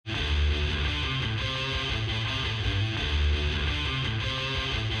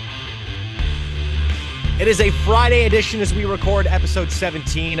It is a Friday edition as we record episode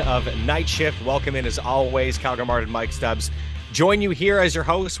 17 of Night Shift. Welcome in, as always, Cal Grimard and Mike Stubbs. Join you here as your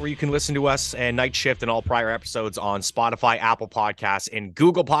host, where you can listen to us and Night Shift and all prior episodes on Spotify, Apple Podcasts, and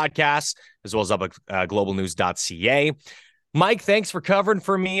Google Podcasts, as well as up at globalnews.ca. Mike, thanks for covering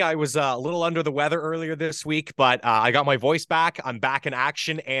for me. I was a little under the weather earlier this week, but I got my voice back. I'm back in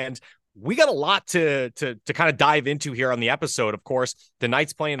action, and we got a lot to kind of dive into here on the episode. Of course, the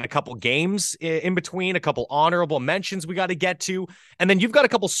Knights playing a couple games in between, a couple honorable mentions we got to get to, and then you've got a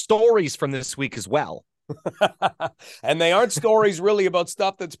couple stories from this week as well. And they aren't stories really about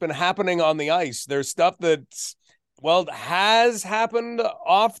stuff that's been happening on the ice. There's stuff that's, well, has happened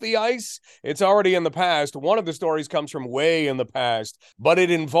off the ice. It's already in the past. One of the stories comes from way in the past, but it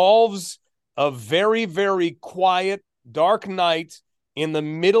involves a very, very quiet, dark night in the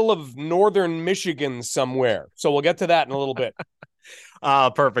middle of northern Michigan somewhere. So we'll get to that in a little bit.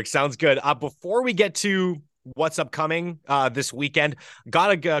 Perfect. Sounds good. Before we get to what's upcoming this weekend,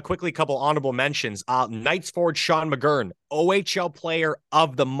 gotta quickly couple honorable mentions. Knights forward Sean McGurn, OHL Player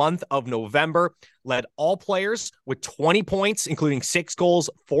of the Month of November, led all players with 20 points, including 6 goals,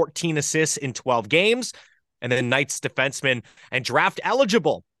 14 assists in 12 games. And then Knights defenseman and draft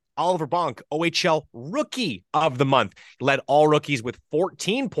eligible Oliver Bonk, OHL Rookie of the Month, led all rookies with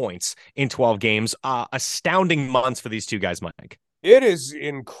 14 points in 12 games. Astounding months for these two guys, Mike. It is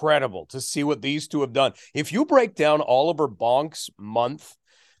incredible to see what these two have done. If you break down Oliver Bonk's month,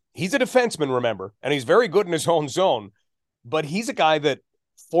 he's a defenseman, remember, and he's very good in his own zone, but he's a guy that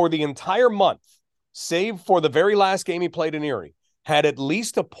for the entire month, save for the very last game he played in Erie, had at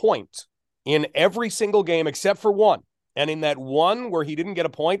least a point in every single game except for one. And in that one where he didn't get a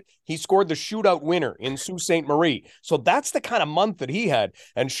point, he scored the shootout winner in Sault Ste. Marie. So that's the kind of month that he had.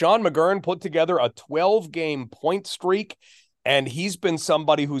 And Sean McGurn put together a 12-game point streak, and he's been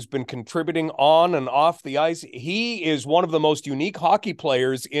somebody who's been contributing on and off the ice. He is one of the most unique hockey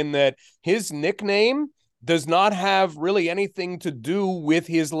players in that his nickname does not have really anything to do with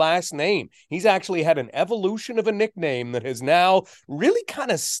his last name. He's actually had an evolution of a nickname that has now really kind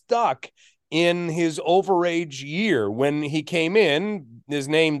of stuck in his overage year. When he came in, his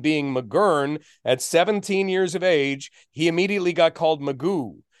name being McGurn, at 17 years of age, he immediately got called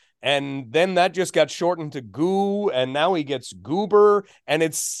Magoo. And then that just got shortened to Goo, and now he gets Goober, and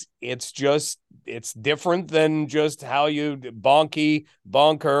it's different than just how you Bonky,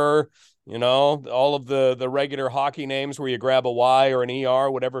 Bonker, you know, all of the regular hockey names where you grab a Y or an ER,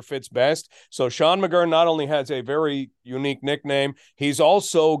 whatever fits best. So Sean McGurn not only has a very unique nickname, he's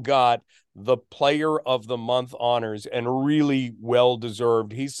also got the Player of the Month honors, and really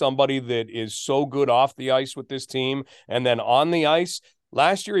well-deserved. He's somebody that is so good off the ice with this team, and then on the ice.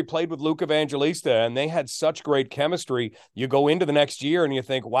 Last year, he played with Luke Evangelista, and they had such great chemistry. You go into the next year and you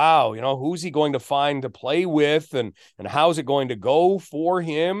think, wow, you know, who's he going to find to play with, and how's it going to go for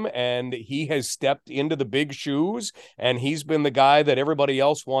him? And he has stepped into the big shoes, and he's been the guy that everybody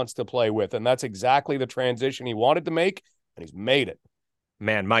else wants to play with. And that's exactly the transition he wanted to make, and he's made it.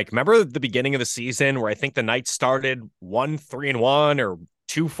 Man, Mike, remember the beginning of the season where I think the Knights started 1-3-1 or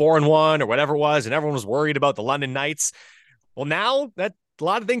 2-4-1 or whatever it was, and everyone was worried about the London Knights? Well, now that a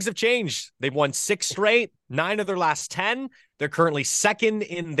lot of things have changed. They've won 6 straight, 9 of their last 10. They're currently second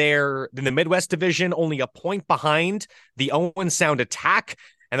in the Midwest Division, only a point behind the Owen Sound Attack.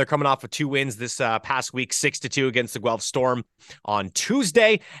 And they're coming off of 2 wins this past week, 6-2 against the Guelph Storm on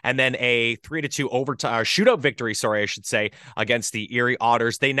Tuesday, and then a 3-2 overtime shootout victory, against the Erie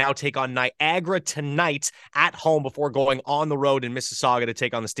Otters. They now take on Niagara tonight at home before going on the road in Mississauga to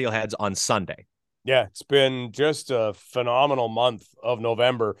take on the Steelheads on Sunday. Yeah, it's been just a phenomenal month of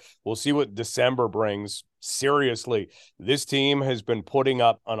November. We'll see what December brings. Seriously, this team has been putting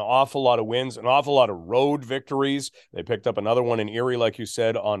up an awful lot of wins, an awful lot of road victories. They picked up another one in Erie, like you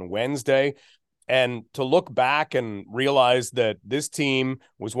said, on Wednesday. And to look back and realize that this team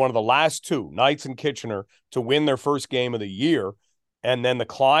was one of the last 2, Knights and Kitchener, to win their first game of the year, and then the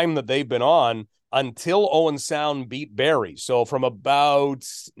climb that they've been on until Owen Sound beat Barrie. So from about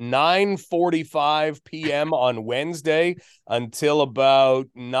 9:45 p.m. on Wednesday until about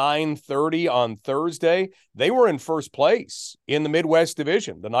 9:30 on Thursday, they were in first place in the Midwest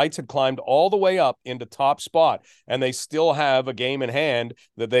Division. The Knights had climbed all the way up into top spot, and they still have a game in hand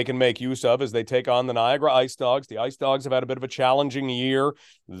that they can make use of as they take on the Niagara Ice Dogs. The Ice Dogs have had a bit of a challenging year.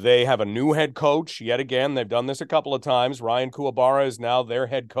 They have a new head coach yet again. They've done this a couple of times. Ryan Kuwabara is now their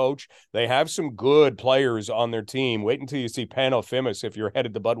head coach. They have some good players on their team. Wait until you see Pano Fimis if you're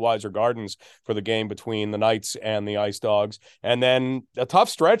headed to Budweiser Gardens for the game between the Knights and the Ice Dogs. And then a tough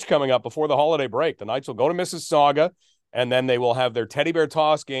stretch coming up before the holiday break. The Knights will go to Mississauga. And then they will have their teddy bear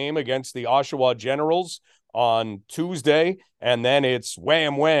toss game against the Oshawa Generals on Tuesday. And then it's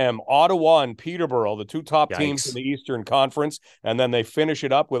wham, wham, Ottawa and Peterborough, the two top teams in the Eastern Conference. And then they finish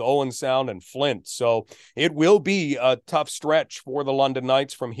it up with Owen Sound and Flint. So it will be a tough stretch for the London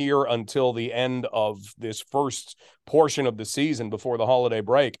Knights from here until the end of this first portion of the season before the holiday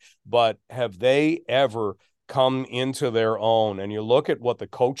break. But have they ever come into their own? And you look at what the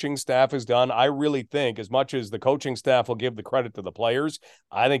coaching staff has done. I really think, as much as the coaching staff will give the credit to the players,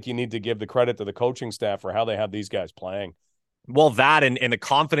 I think you need to give the credit to the coaching staff for how they have these guys playing. Well, that and the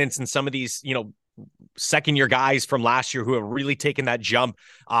confidence in some of these, second-year guys from last year who have really taken that jump.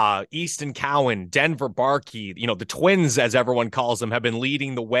 Easton Cowan, Denver Barkey, the twins, as everyone calls them, have been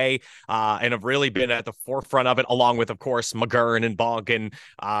leading the way and have really been at the forefront of it, along with, of course, McGurn and Bonk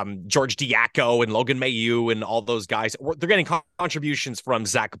and George Diaco and Logan Mayu and all those guys. They're getting contributions from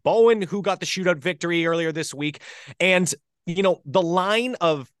Zach Bowen, who got the shootout victory earlier this week. And, the line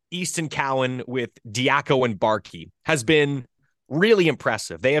of Easton Cowan with Diaco and Barkey has been really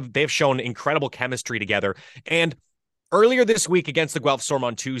impressive. They have shown incredible chemistry together. And earlier this week against the Guelph Storm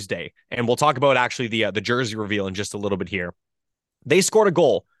on Tuesday, and we'll talk about actually the jersey reveal in just a little bit here, they scored a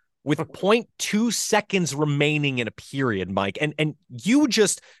goal with 0.2 seconds remaining in a period, Mike. And you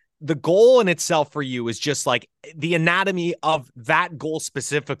just, the goal in itself for you is just like the anatomy of that goal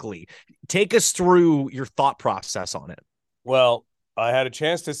specifically. Take us through your thought process on it. Well, I had a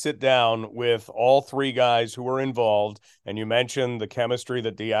chance to sit down with all three guys who were involved, and you mentioned the chemistry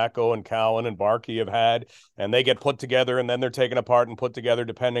that Diaco and Cowan and Barkey have had, and they get put together and then they're taken apart and put together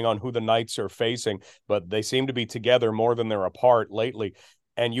depending on who the Knights are facing, but they seem to be together more than they're apart lately.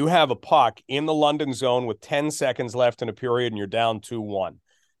 And you have a puck in the London zone with 10 seconds left in a period and you're down 2-1,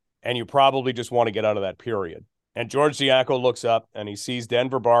 and you probably just want to get out of that period. And George Diaco looks up and he sees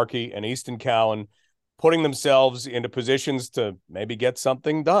Denver Barkey and Easton Cowan putting themselves into positions to maybe get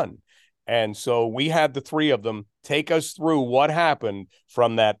something done. And so we had the three of them take us through what happened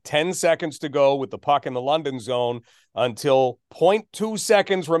from that 10 seconds to go with the puck in the London zone until 0.2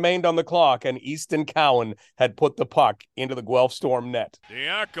 seconds remained on the clock and Easton Cowan had put the puck into the Guelph Storm net.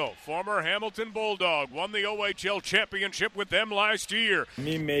 Diaco, former Hamilton Bulldog, won the OHL championship with them last year.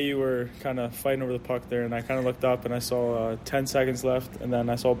 Me and Mayu were kind of fighting over the puck there, and I kind of looked up and I saw 10 seconds left, and then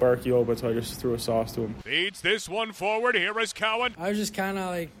I saw Barkey open, so I just threw a sauce to him. Feeds this one forward. Here is Cowan. I was just kind of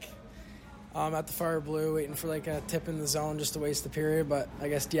like at the far blue, waiting for like a tip in the zone just to waste the period, but I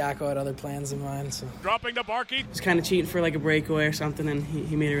guess Diaco had other plans in mind. So dropping to Barkey. Was kind of cheating for like a breakaway or something, and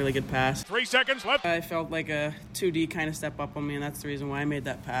he made a really good pass. 3 seconds left. I felt like a 2D kind of step up on me, and that's the reason why I made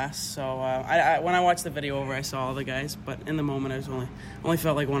that pass. So I when I watched the video over, I saw all the guys, but in the moment, I was only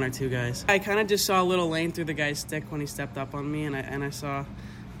felt like one or two guys. I kind of just saw a little lane through the guy's stick when he stepped up on me, and I saw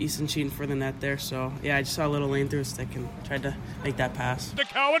Easton cheating for the net there, so yeah, I just saw a little lane through his stick and tried to make that pass. To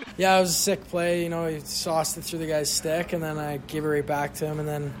Cowan. Yeah, it was a sick play. He sauced it through the guy's stick, and then I gave it right back to him, and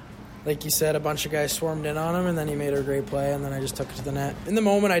then, like you said, a bunch of guys swarmed in on him, and then he made a great play, and then I just took it to the net. In the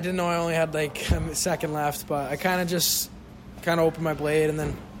moment, I didn't know I only had like a second left, but I kind of opened my blade, and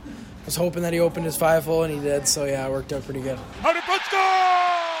then was hoping that he opened his 5-hole, and he did, so yeah, it worked out pretty good. Out in front, scores!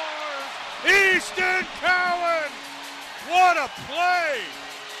 Easton Cowan! What a play!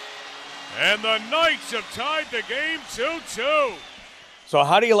 And the Knights have tied the game 2-2. So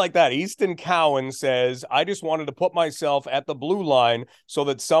how do you like that? Easton Cowan says, I just wanted to put myself at the blue line so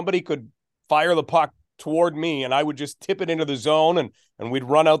that somebody could fire the puck toward me and I would just tip it into the zone and we'd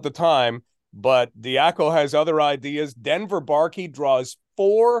run out the time. But Diaco has other ideas. Denver Barkey draws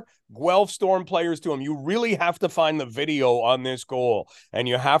 4 Guelph Storm players to him. You really have to find the video on this goal, and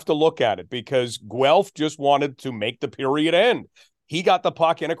you have to look at it because Guelph just wanted to make the period end. He got the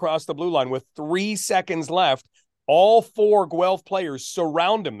puck in across the blue line with 3 seconds left. All 4 Guelph players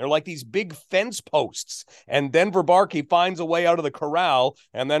surround him. They're like these big fence posts. And Denver Barkey finds a way out of the corral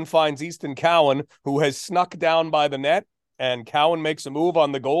and then finds Easton Cowan, who has snuck down by the net. And Cowan makes a move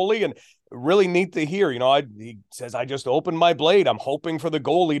on the goalie. And really neat to hear. He says, I just opened my blade. I'm hoping for the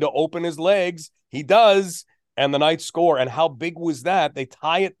goalie to open his legs. He does. And the Knights score. And how big was that? They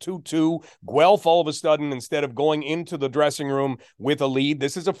tie it 2-2. Guelph, all of a sudden, instead of going into the dressing room with a lead,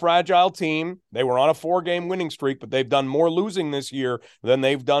 this is a fragile team. They were on a 4-game winning streak, but they've done more losing this year than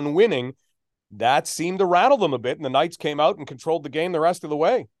they've done winning. That seemed to rattle them a bit, and the Knights came out and controlled the game the rest of the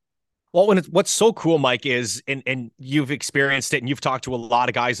way. Well, what's so cool, Mike, is, and you've experienced it, and you've talked to a lot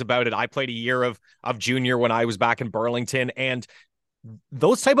of guys about it. I played a year of junior when I was back in Burlington, and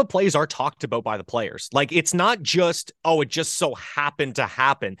those type of plays are talked about by the players. Like, it's not just, oh, it just so happened to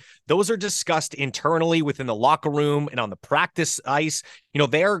happen. Those are discussed internally within the locker room and on the practice ice. You know,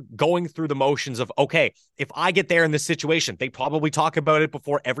 they're going through the motions of, okay, if I get there in this situation, they probably talk about it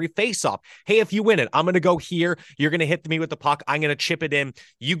before every faceoff. Hey, if you win it, I'm going to go here. You're going to hit me with the puck. I'm going to chip it in.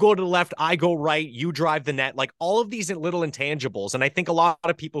 You go to the left. I go right. You drive the net. Like, all of these little intangibles. And I think a lot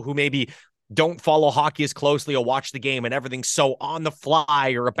of people who maybe don't follow hockey as closely or watch the game and everything's so on the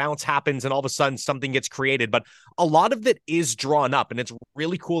fly, or a bounce happens and all of a sudden something gets created. But a lot of it is drawn up, and it's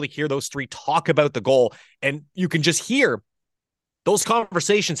really cool to hear those three talk about the goal. And you can just hear those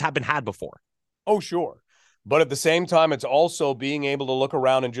conversations have been had before. Oh, sure. But at the same time, it's also being able to look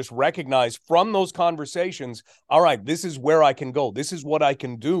around and just recognize from those conversations, all right, this is where I can go. This is what I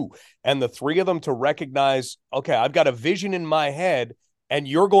can do. And the three of them to recognize, okay, I've got a vision in my head, and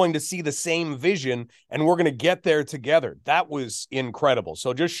you're going to see the same vision, and we're going to get there together. That was incredible. So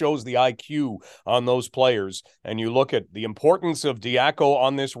it just shows the IQ on those players. And you look at the importance of Diaco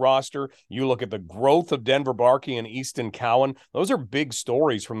on this roster. You look at the growth of Denver Barkey and Easton Cowan. Those are big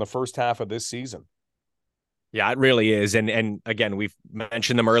stories from the first half of this season. Yeah, it really is. And again, we've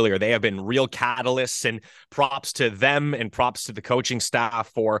mentioned them earlier. They have been real catalysts, and props to them and props to the coaching staff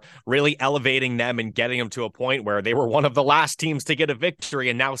for really elevating them and getting them to a point where they were one of the last teams to get a victory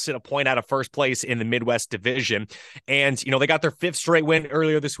and now sit a point out of first place in the Midwest Division. And, you know, they got their 5th straight win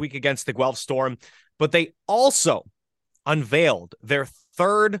earlier this week against the Guelph Storm, but they also unveiled their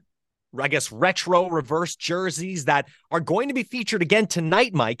 3rd, I guess, retro reverse jerseys that are going to be featured again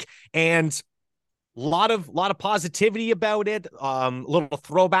tonight, Mike. And lot of positivity about it. Little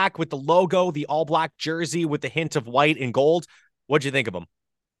throwback with the logo, the all black jersey with the hint of white and gold. What'd you think of them?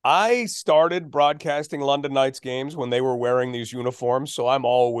 I started broadcasting London Knights games when they were wearing these uniforms, so I'm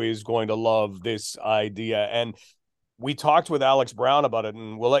always going to love this idea. And we talked with Alex Brown about it,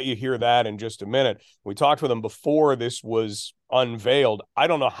 and we'll let you hear that in just a minute. We talked with him before this was unveiled. I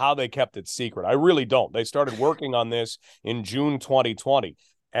don't know how they kept it secret. I really don't. They started working on this in June 2020.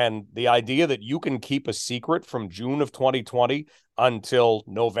 And the idea that you can keep a secret from June of 2020 until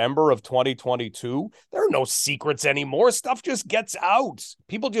November of 2022, there are no secrets anymore. Stuff just gets out.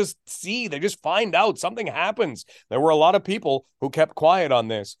 People just see, they just find out something happens. There were a lot of people who kept quiet on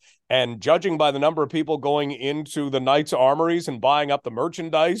this. And judging by the number of people going into the Knights armories and buying up the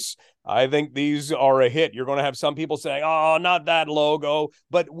merchandise, I think these are a hit. You're going to have some people saying, oh, not that logo.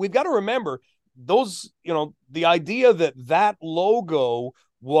 But we've got to remember those, you know, the idea that that logo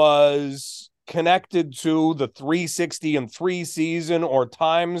was connected to the 360-3 season or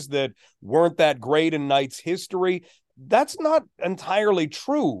times that weren't that great in Knights history. That's not entirely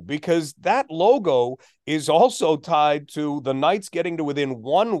true, because that logo is also tied to the Knights getting to within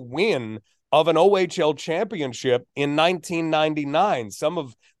 1 win of an OHL championship in 1999. Some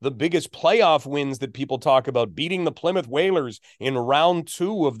of the biggest playoff wins that people talk about, beating the Plymouth Whalers in round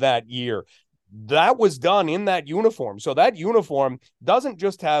 2 of that year. That was done in that uniform. So that uniform doesn't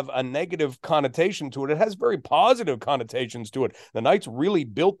just have a negative connotation to it. It has very positive connotations to it. The Knights really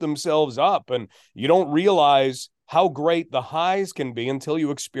built themselves up, and you don't realize how great the highs can be until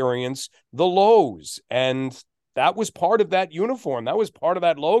you experience the lows. And that was part of that uniform. That was part of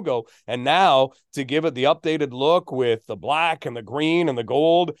that logo. And now to give it the updated look with the black and the green and the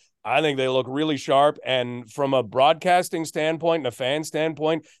gold, I think they look really sharp. And from a broadcasting standpoint and a fan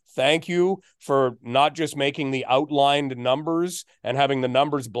standpoint, thank you for not just making the outlined numbers and having the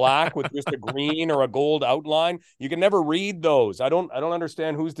numbers black with just a green or a gold outline. You can never read those. I don't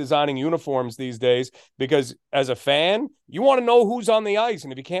understand who's designing uniforms these days, because as a fan, you want to know who's on the ice.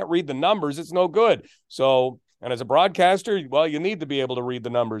 And if you can't read the numbers, it's no good. So, and as a broadcaster, well, you need to be able to read the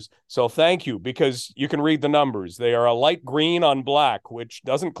numbers. So thank you, because you can read the numbers. They are a light green on black, which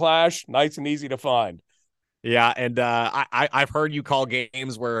doesn't clash, nice and easy to find. Yeah, and I've heard you call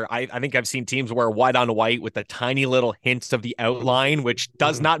games where I think I've seen teams wear white on white with the tiny little hints of the outline, which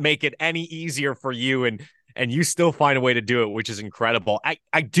does not make it any easier for you, and you still find a way to do it, which is incredible.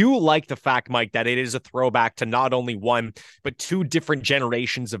 I do like the fact, Mike, that it is a throwback to not only one, but 2 different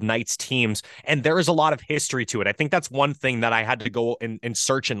generations of Knights teams, and there is a lot of history to it. I think that's one thing that I had to go and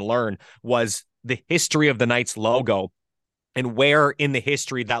search and learn was the history of the Knights logo, and where in the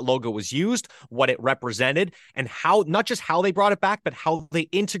history that logo was used, what it represented, and how, not just how they brought it back, but how they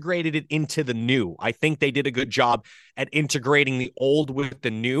integrated it into the new. I think they did a good job at integrating the old with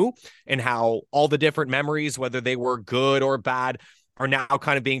the new, and how all the different memories, whether they were good or bad, are now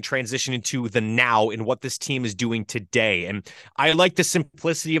kind of being transitioned into the now and what this team is doing today. And I like the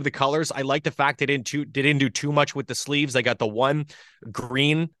simplicity of the colors. I like the fact they didn't do too much with the sleeves. They got the one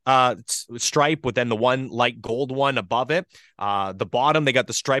green stripe with then the one light gold one above it. The bottom, they got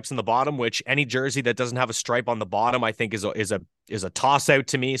the stripes on the bottom, which any jersey that doesn't have a stripe on the bottom, I think is a toss out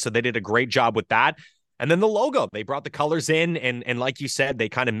to me. So they did a great job with that. And then the logo, they brought the colors in, and like you said, they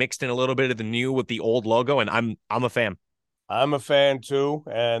kind of mixed in a little bit of the new with the old logo, and I'm a fan. I'm a fan too,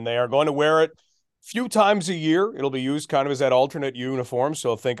 and they are going to wear it a few times a year. It'll be used kind of as that alternate uniform.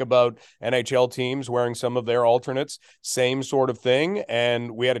 So think about NHL teams wearing some of their alternates, same sort of thing.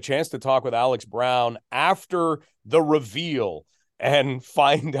 And we had a chance to talk with Alex Brown after the reveal and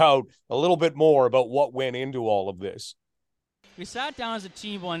find out a little bit more about what went into all of this. We sat down as a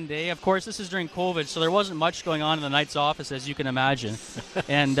team one day. Of course, this is during COVID, so there wasn't much going on in the Knights office, as you can imagine.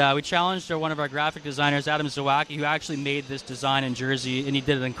 And we challenged one of our graphic designers, Adam Zawacki, who actually made this design in Jersey, and he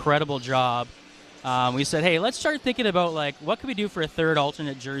did an incredible job. We said, hey, let's start thinking about, like, what could we do for a third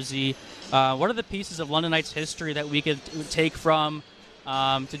alternate jersey? What are the pieces of London Knights history that we could take from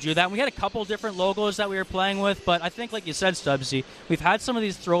to do that? And we had a couple different logos that we were playing with, but I think, like you said, Stubbsy, we've had some of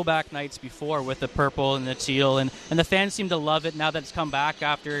these throwback nights before with the purple and the teal, and the fans seem to love it now that it's come back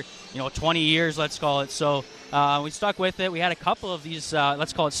after 20 years, let's call it. So we stuck with it. We had a couple of these,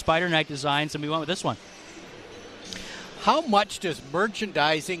 let's call it Spider Knight designs, and we went with this one. How much does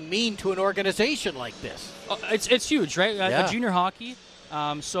merchandising mean to an organization like this? It's huge, right? Junior hockey.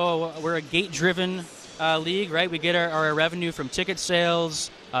 So we're a gate-driven league, right? We get our revenue from ticket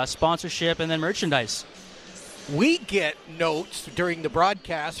sales, sponsorship, and then merchandise. We get notes during the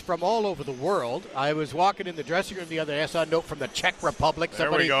broadcast from all over the world. I was walking in the dressing room the other day. I saw a note from the Czech Republic.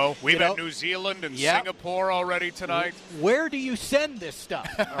 There we go. We've had New Zealand and Singapore already tonight. Where do you send this stuff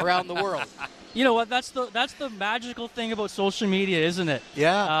around the world? You know what? That's the magical thing about social media, isn't it?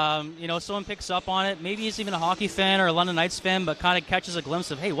 Yeah. Someone picks up on it. Maybe it's even a hockey fan or a London Knights fan, but kind of catches a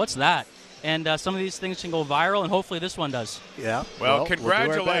glimpse of, hey, what's that? And some of these things can go viral, and hopefully this one does. Yeah. Well,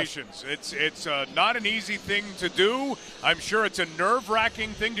 congratulations. It's not an easy thing to do. I'm sure it's a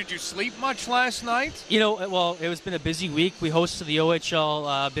nerve-wracking thing. Did you sleep much last night? Well, it's been a busy week. We hosted the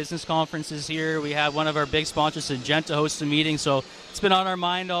OHL business conferences here. We had one of our big sponsors, Syngenta, host a meeting, so it's been on our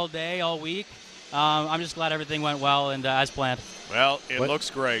mind all day, all week. I'm just glad everything went well and as planned. Well, it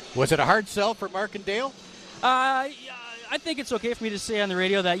looks great. Was it a hard sell for Mark and Dale? I think it's okay for me to say on the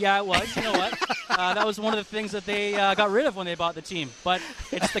radio that, yeah, it was. You know what? That was one of the things that they got rid of when they bought the team. But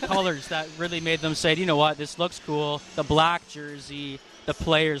it's the colors that really made them say, you know what, this looks cool. The black jersey, the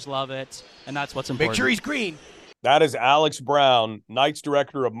players love it, and that's what's important. Make sure he's green. That is Alex Brown, Knights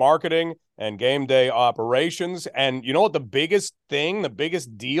Director of Marketing and Game Day Operations. And you know what the biggest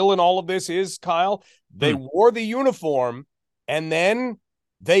deal in all of this is, Kyle? They wore the uniform, and then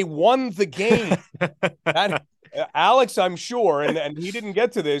they won the game. Alex, I'm sure, and he didn't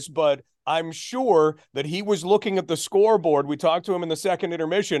get to this, but I'm sure that he was looking at the scoreboard. We talked to him in the second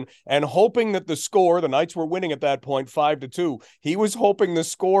intermission and hoping that the Knights were winning at that point 5-2. He was hoping the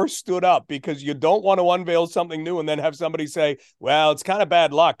score stood up because you don't want to unveil something new and then have somebody say, well, it's kind of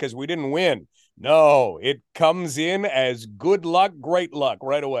bad luck because we didn't win. No, it comes in as good luck, great luck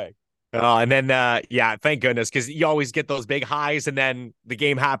right away. And then, thank goodness, because you always get those big highs and then the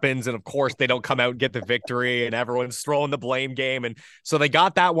game happens. And of course, they don't come out and get the victory and everyone's throwing the blame game. And so they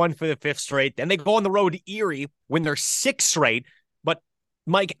got that one for the 5th straight. Then they go on the road to Erie when they're 6th straight. But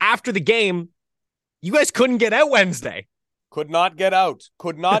Mike, after the game, you guys couldn't get out Wednesday. Could not get out.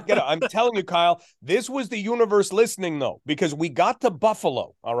 I'm telling you, Kyle, this was the universe listening, though, because we got to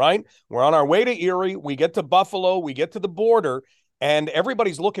Buffalo. All right. We're on our way to Erie. We get to Buffalo. We get to the border. And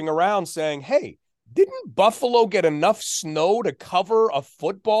everybody's looking around saying, hey, didn't Buffalo get enough snow to cover a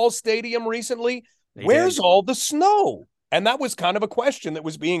football stadium recently? Where's all the snow? And that was kind of a question that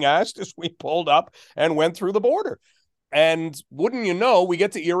was being asked as we pulled up and went through the border. And wouldn't you know, we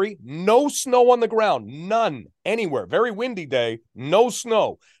get to Erie, no snow on the ground, none anywhere. Very windy day, no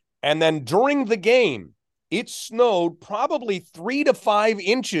snow. And then during the game, it snowed probably 3 to 5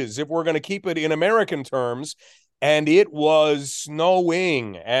 inches if we're going to keep it in American terms. And it was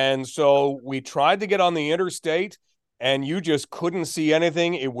snowing. And so we tried to get on the interstate, and you just couldn't see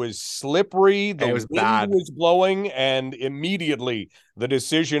anything. It was slippery. The wind was blowing, and immediately the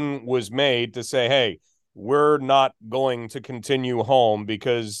decision was made to say, hey, we're not going to continue home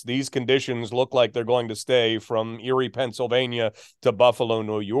because these conditions look like they're going to stay from Erie, Pennsylvania to Buffalo,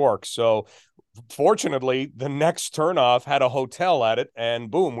 New York. So fortunately, the next turnoff had a hotel at it,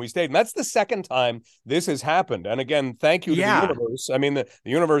 and boom, we stayed. And that's the second time this has happened. And again, thank you to the universe. I mean, the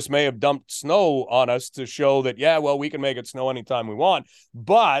universe may have dumped snow on us to show that, yeah, well, we can make it snow anytime we want.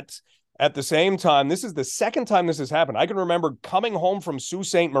 But at the same time, this is the second time this has happened. I can remember coming home from Sault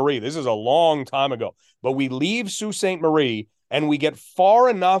Ste. Marie. This is a long time ago. But we leave Sault Ste. Marie, and we get far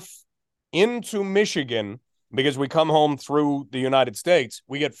enough into Michigan, because we come home through the United States,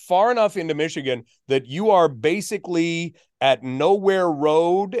 we get far enough into Michigan that you are basically at Nowhere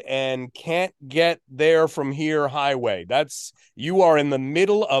Road and can't get there from here highway. You are in the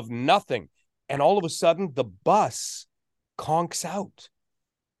middle of nothing. And all of a sudden, the bus conks out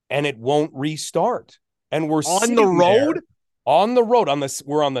and it won't restart. And we're on the road?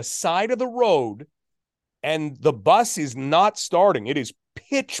 We're on the side of the road, and the bus is not starting. It is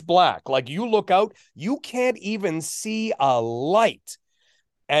pitch black. Like, you look out, you can't even see a light.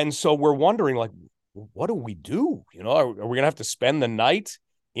 And so we're wondering, like, what do we do? You know, are we going to have to spend the night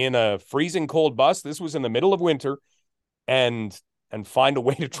in a freezing cold bus? This was in the middle of winter, and find a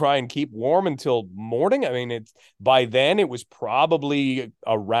way to try and keep warm until morning. I mean, by then it was probably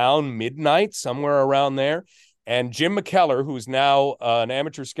around midnight, somewhere around there. And Jim McKellar, who's now an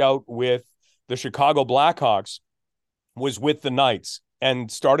amateur scout with the Chicago Blackhawks, was with the Knights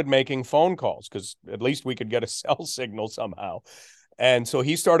and started making phone calls, because at least we could get a cell signal somehow. And so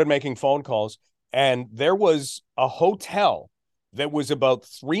he started making phone calls, and there was a hotel that was about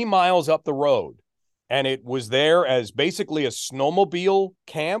 3 miles up the road, and it was there as basically a snowmobile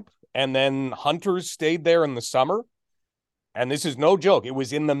camp, and then hunters stayed there in the summer. And this is no joke. It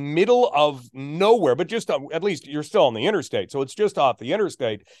was in the middle of nowhere, but just at least you're still on the interstate, so it's just off the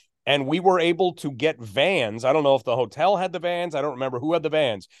interstate. And we were able to get vans. I don't know if the hotel had the vans. I don't remember who had the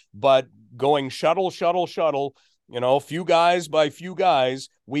vans, but going shuttle, you know, few guys by few guys,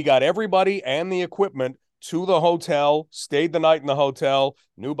 we got everybody and the equipment to the hotel, stayed the night in the hotel,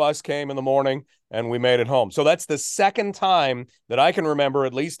 new bus came in the morning, and we made it home. So that's the second time that I can remember,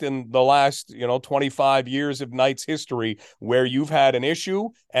 at least in the last, 25 years of Knights history, where you've had an issue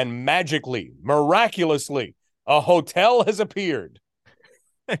and magically, miraculously, a hotel has appeared.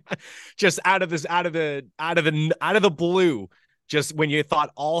 Just out of the blue, just when you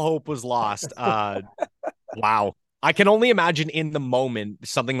thought all hope was lost. Wow. I can only imagine in the moment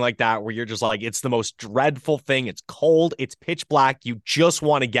something like that, where you're just like, it's the most dreadful thing. It's cold. It's pitch black. You just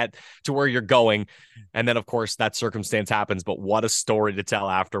want to get to where you're going. And then, of course, that circumstance happens. But what a story to tell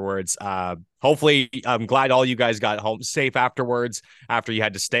afterwards. Hopefully, I'm glad all you guys got home safe afterwards, after you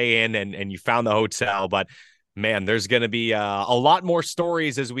had to stay in and you found the hotel. But man, there's going to be a lot more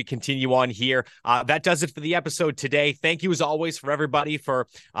stories as we continue on here. That does it for the episode today. Thank you, as always, for everybody for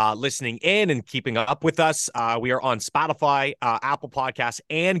listening in and keeping up with us. We are on Spotify, Apple Podcasts,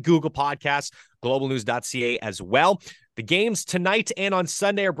 and Google Podcasts, globalnews.ca as well. The games tonight and on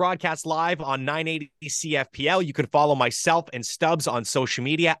Sunday are broadcast live on 980 CFPL. You can follow myself and Stubbs on social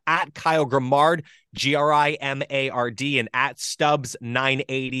media at Kyle Grimard, Grimard, and at Stubbs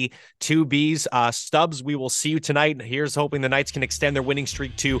 980 2Bs. Stubbs, we will see you tonight. Here's hoping the Knights can extend their winning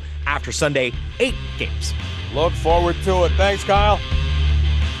streak to, after Sunday, 8 games. Look forward to it. Thanks, Kyle.